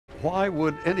Why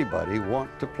would anybody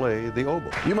want to play the oboe?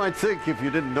 You might think, if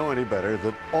you didn't know any better,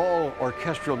 that all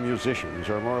orchestral musicians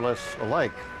are more or less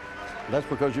alike. That's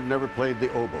because you've never played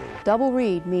the oboe. Double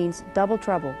reed means double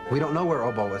trouble. We don't know where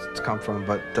oboists come from,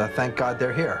 but thank God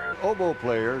they're here. Oboe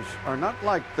players are not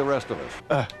like the rest of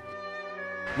us.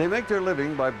 They make their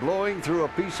living by blowing through a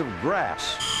piece of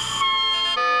grass.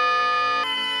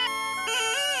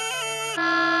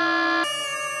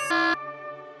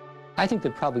 I think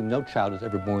that probably no child is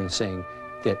ever born saying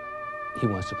that he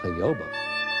wants to play the oboe.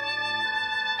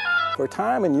 For a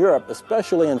time in Europe,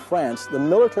 especially in France, the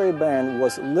military band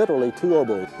was literally two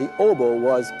oboes. The oboe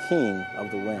was king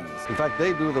of the winds. In fact,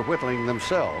 they do the whittling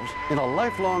themselves in a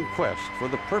lifelong quest for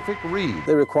the perfect reed.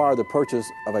 They require the purchase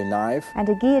of a knife. And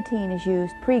a guillotine is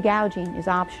used. Pre-gouging is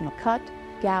optional. Cut,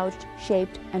 gouged,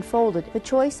 shaped, and folded. The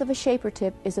choice of a shaper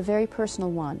tip is a very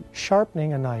personal one.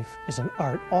 Sharpening a knife is an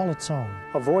art all its own.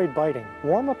 Avoid biting.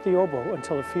 Warm up the oboe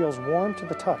until it feels warm to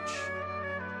the touch.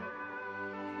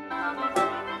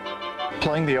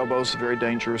 Playing the oboe is a very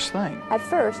dangerous thing. At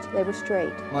first, they were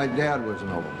straight. My dad was an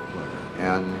oboe player,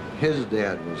 and his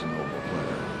dad was an oboe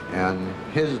player, and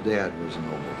his dad was an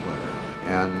oboe player,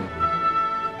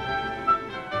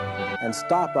 and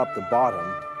stop up the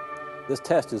bottom. This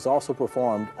test is also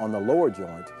performed on the lower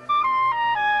joint.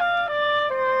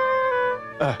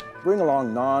 Bring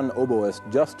along non-oboists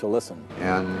just to listen.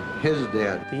 and his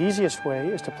dad. The easiest way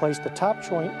is to place the top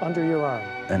joint under your arm.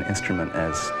 An instrument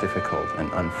as difficult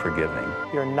and unforgiving.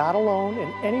 You're not alone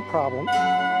in any problem.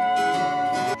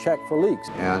 Check for leaks.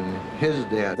 And his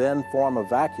dad. Then form a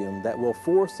vacuum that will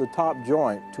force the top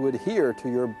joint to adhere to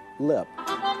your lip.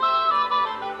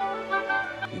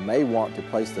 You may want to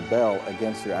place the bell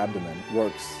against your abdomen.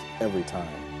 Works every time.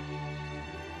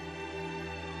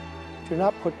 Do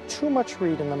not put too much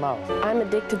reed in the mouth. I'm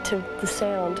addicted to the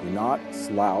sound. Do not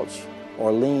slouch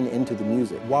or lean into the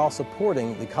music while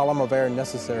supporting the column of air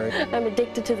necessary. I'm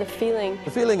addicted to the feeling.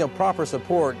 The feeling of proper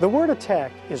support. The word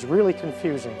attack is really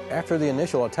confusing. After the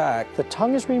initial attack, the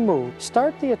tongue is removed.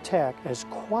 Start the attack as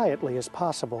quietly as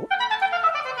possible.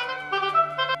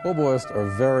 Oboists are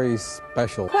very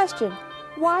special. Question: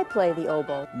 why play the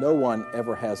oboe? No one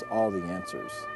ever has all the answers.